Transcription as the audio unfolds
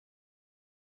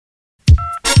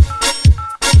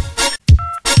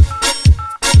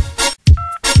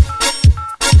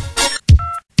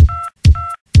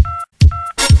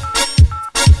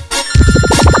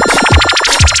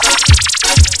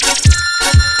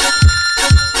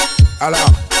Hello.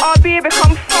 Oh baby,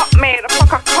 come fuck me. The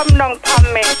fucker come down on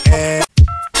me.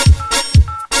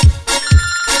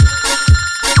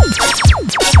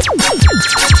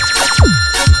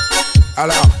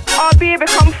 Hello. Oh baby,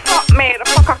 come fuck me. The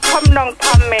fucker come down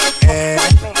on me.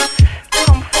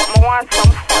 Come fuck me, want some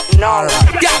fuck now.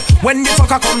 Yeah, when the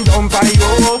fucker come down by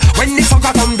you, when the fucker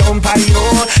come down by you,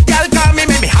 y'all call me,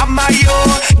 make me hammer you.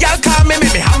 Y'all call me, make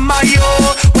me hammer you.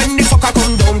 When the fucker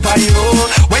come down by you,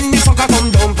 when the fucker come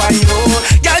down by you,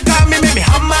 y'all call me, make me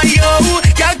hammer you.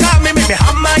 Y'all call me, make me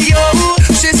hammer you.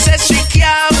 She said she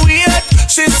can't wait.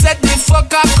 She said the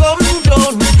fucker come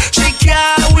down. She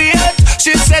can't wait.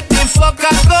 She said the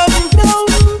fucker come down.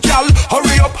 Y'all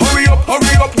hurry up, hurry up,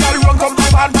 hurry up. Y'all run come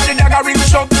up and by the dagger ring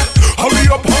shot. Hurry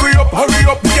up, hurry up, hurry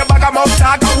up. With your bag of mouth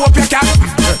talk, I hope you can.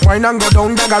 Wine and go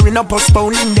down, dagger in a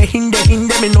postpone. In the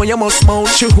me know you must moan.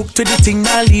 She hooked to the thing,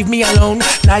 now leave me alone.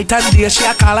 Night and day, she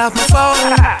a call off my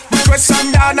phone. Request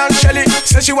some down and Shelly.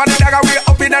 Say she want the dagger way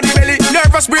up in the belly.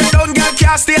 Nervous breakdown, girl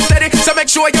can't stay steady. So make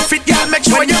sure you fit, girl, make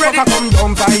sure you ready. When the fucker come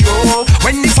down by you,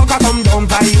 when the fucker come down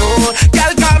by you,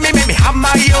 girl call me, make me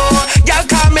hammer you. Girl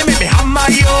call me, make me hammer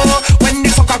you. When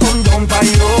the fucker come down by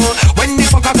you, when the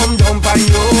fucker come down by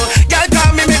you, girl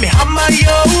call me, make me hammer you.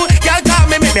 Girl call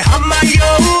me, make me hammer you.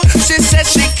 She said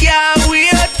she can't wait.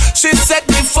 She said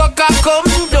the fucker come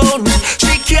down.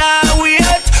 She can't wait.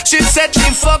 She said the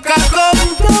fucker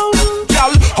come down.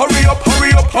 Y'all hurry up,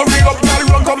 hurry up, hurry up. Y'all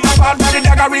run come up and by the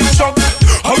dagger ring shot.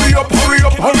 Hurry up, hurry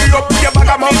up, hurry up. Your bag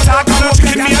of mouth talk. And a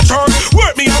chicken me a jerk.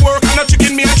 Work me a work and a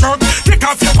chicken me a jerk. Take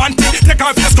off your panty, take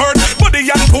off your skirt. Body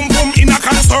and boom boom in a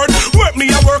concert. Work me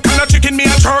a work and a chicken me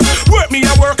a jerk. Work me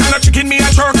a work and a chicken me a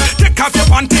jerk. Take off your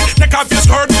panty, take off your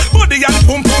skirt. Body and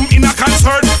boom boom in a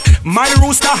concert. My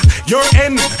rooster, your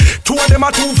end. Two of them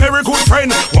are two very good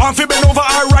friends. One fi bend over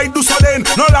or right do so then.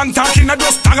 No long talking, I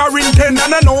just staggering 10.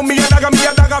 And I know me a dagger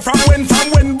from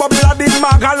when bubble a the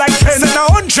maga like 10. Send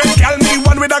 100, call me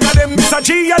one with dagger them. Mr.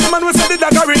 G and the man with the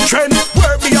daggering trend.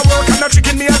 Work me a work and a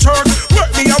chicken me a jerk.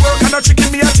 Work me a work and a chicken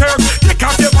me a jerk. Take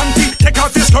off your panty, take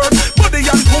off your skirt. Body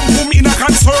and boom boom in a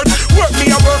concert. Work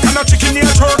me a work and a chicken me a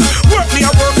jerk. Work me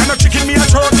a work and a chicken me a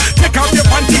jerk. Take off your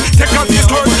panty, take off your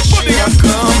skirt. Body and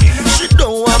come. She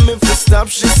don't want me to stop,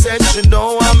 she said she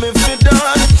don't want me to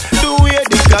done. The way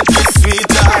they got me sweet,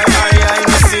 I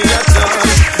see her turn.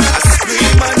 I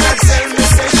scream and I tell me,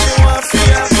 say she want to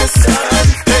have the sun.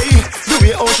 Hey, the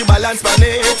way how she balance on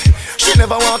it, she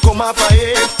never want come off of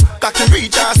it. Cocky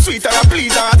reach her, sweet her,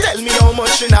 please her, tell me how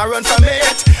much she not run from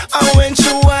it. And when she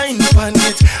whine on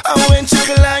it, and when she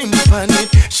climb on it,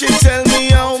 she tell me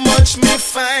how much me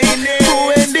find it.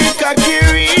 When the cocky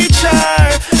reach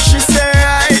her, she say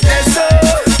right there so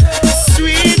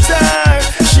sweeter.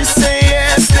 She say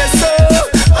yes there so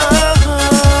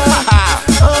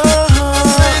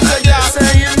that's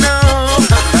how you know,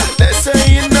 that's how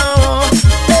you know.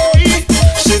 Hey.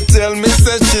 She tell me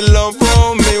say she love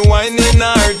how me whining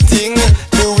her thing.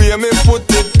 The way me put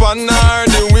it on her,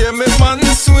 the way me man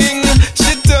swing.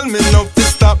 She tell me not to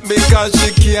stop because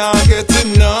she can't get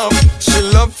enough. She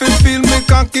love to feel me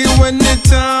cocky when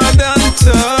it's hard and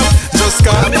tough. Just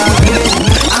call me.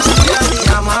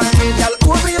 I'm hungry, girl.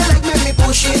 Over your leg, make me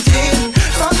push it in.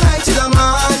 From night till the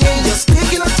morning, you're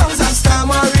speaking of tongues and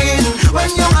stammering. When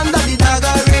you're under the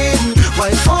dagger in,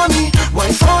 wine for me,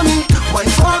 wine for me, wine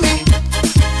for me.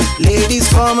 Ladies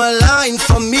form a line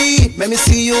for me. Let me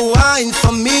see you wine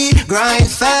for me. Grind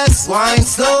fast, wine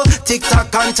slow.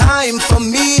 Tick-tock on time for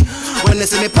me. When they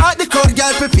see me part the crowd,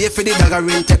 girl, prepare for the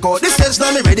daggering. Take out the stage,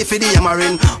 now me ready for the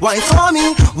yammering. Wine for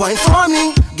me,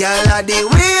 girl, I the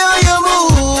way how you move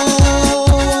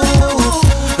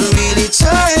really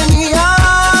turn me on.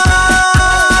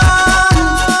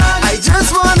 I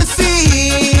just wanna feel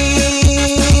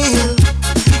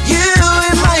you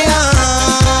in my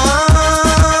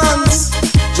arms.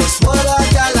 Just hold a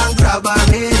girl and grab her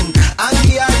in, and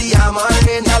give her the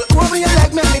yammering. Girl, over your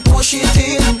leg, make me push it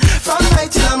in. From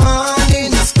night till the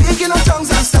morning, speaking of tongues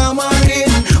and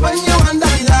stammering. When you under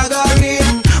the dagger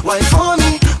in, wine for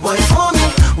me, wine for me,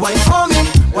 wine for me,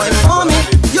 wine for me.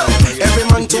 Yo, every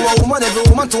man to a woman, every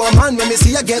woman to a man. When me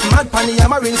see you get mad, panny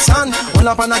yammering son. One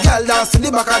up on a girl dance to the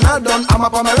back and all done. I'm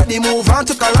up on my ready, move on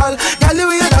to corral. Girl, the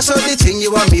way that show the thing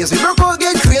you amaze me. Broke out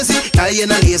get crazy, girl you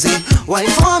not lazy. Wine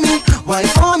for me,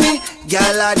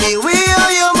 girl, I the way how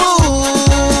you move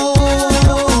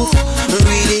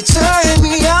really turn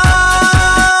me on.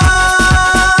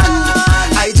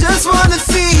 I just wanna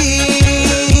feel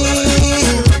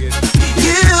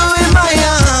you in my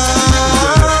arms.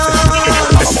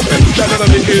 That's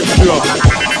the intro.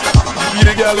 You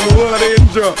the girl who want the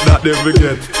intro. That they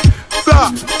forget. So,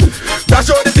 dash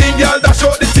out the thing, girl, dash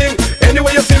out the thing.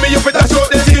 Anyway you see me, you fit